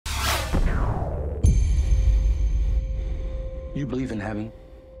You believe in heaven?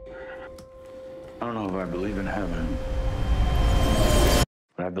 I don't know if I believe in heaven,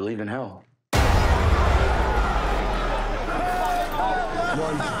 but I believe in hell. 1,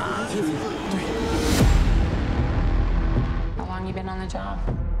 2, 3. How long you been on the job?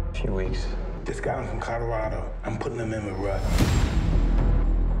 A few weeks. This guy from Colorado, I'm putting him in a rut.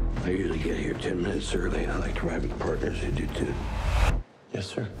 I usually get here 10 minutes early. I like to ride with partners who do too. Yes,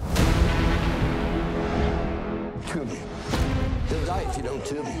 sir. Tube me. They'll die if you don't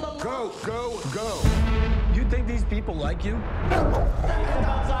tube me. Go, go, go. You think these people like you? Step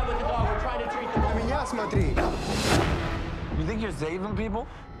outside with the dog. We're trying to treat them. I mean, yes, Madrid. You think you're saving people?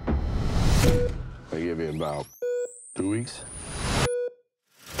 I give you about 2 weeks.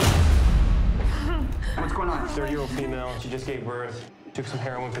 What's going on? 30-year-old female. She just gave birth. Took some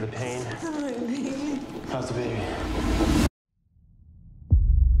heroin for the pain. How's the baby?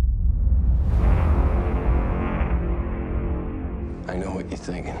 I know what you're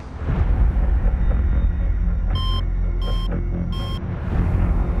thinking.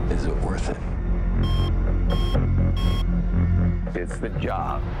 Is it worth it? It's the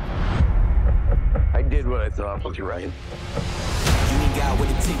job. I did what I thought was right. You ain't got what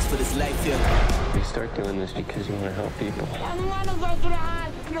it takes for this life here. You start doing this because you want to help people. I want to go to the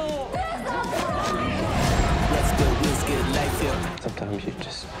hospital. Let's go, we'll get a life here. Sometimes you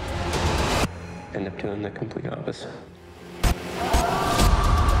just end up doing the complete opposite.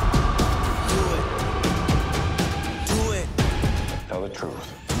 Do it. Tell the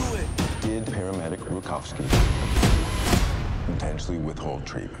truth. Do it. Did paramedic Rukowski intentionally withhold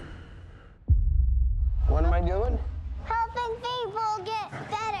treatment? What am I doing? Helping people get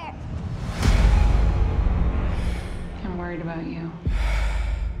better. I'm worried about you.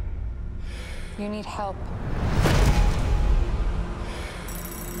 You need help.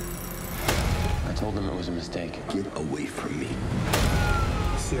 I told them it was a mistake. Get away from me.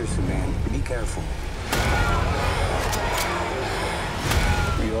 Seriously, man, be careful.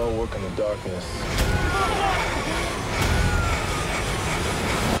 We all work in the darkness.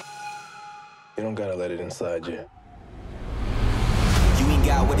 You don't gotta let it inside you. You ain't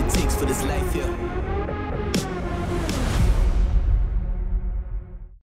got what it takes for this life here.